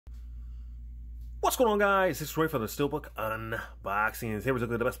What's going on, guys? It's Roy from the SteelBook Unboxing. Today we're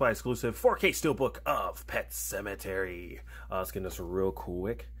looking at the Best Buy exclusive 4K SteelBook of Pet Sematary. Let's get this real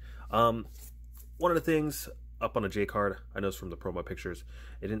quick. One of the things up on the J card, I noticed from the promo pictures,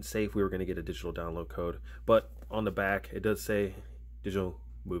 it didn't say if we were going to get a digital download code, but on the back it does say digital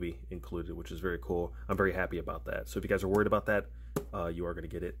movie included, which is very cool. I'm very happy about that. So if you guys are worried about that, you are going to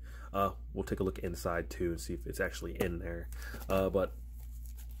get it. We'll take a look inside too and see if it's actually in there.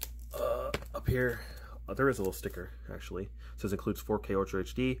 Up here, there is a little sticker, actually. It says includes 4K Ultra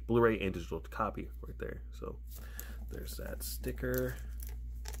HD, Blu-ray, and digital copy right there. So there's that sticker.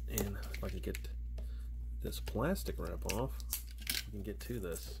 And if I can get this plastic wrap off, we can get to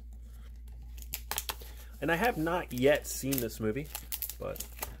this. And I have not yet seen this movie, but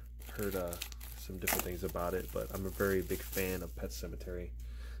heard some different things about it. But I'm a very big fan of Pet Sematary,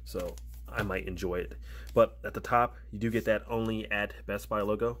 so I might enjoy it. But at the top, you do get that only at Best Buy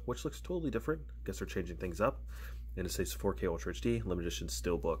logo, which looks totally different. I guess they're changing things up. And it says 4K Ultra HD, limited edition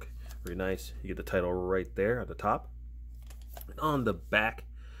SteelBook. Very nice. You get the title right there at the top. And on the back,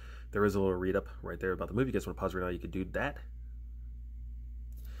 there is a little read-up right there about the movie. You guys want to pause right now, you can do that.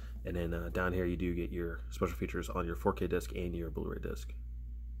 And then down here, you do get your special features on your 4K disc and your Blu-ray disc.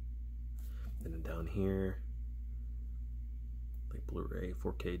 And then down here, like Blu-ray,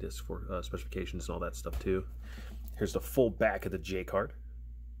 4K disc, for specifications and all that stuff too. Here's the full back of the J card.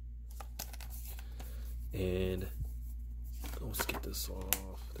 And let's get this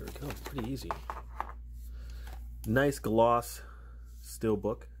off. There we go. Pretty easy. Nice gloss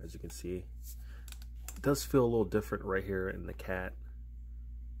SteelBook, as you can see. It does feel a little different right here in the cat,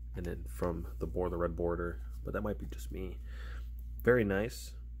 and then from the board, the red border, but that might be just me. Very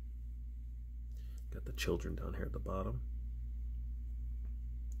nice. Got the children down here at the bottom.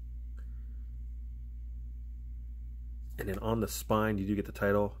 And then on the spine, you do get the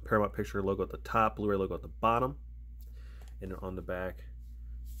title, Paramount Picture logo at the top, Blu-ray logo at the bottom. And then on the back,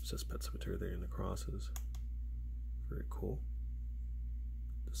 it says Pet Sematary there in the crosses. Very cool.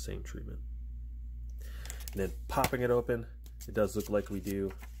 The same treatment. And then popping it open, it does look like we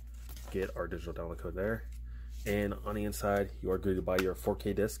do get our digital download code there. And on the inside, you are good to buy your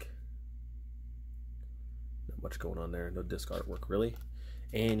 4K disc. Not much going on there, no disc artwork really.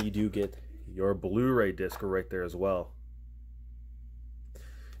 And you do get your Blu-ray disc right there as well.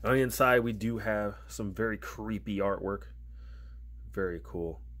 On the inside, we do have some very creepy artwork. Very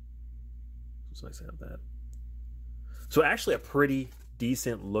cool. It's nice to have that. So actually a pretty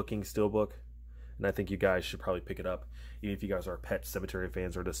decent looking SteelBook, and I think you guys should probably pick it up, even if you guys are Pet Sematary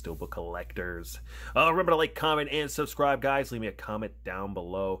fans or the SteelBook collectors. Remember to like, comment, and subscribe, guys. Leave me a comment down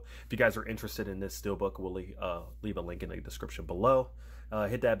below. If you guys are interested in this SteelBook, we'll leave a link in the description below.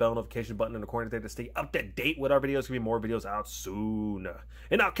 Hit that bell notification button in the corner there to stay up to date with our videos. There's going to be more videos out soon.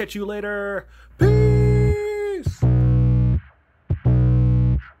 And I'll catch you later. Peace!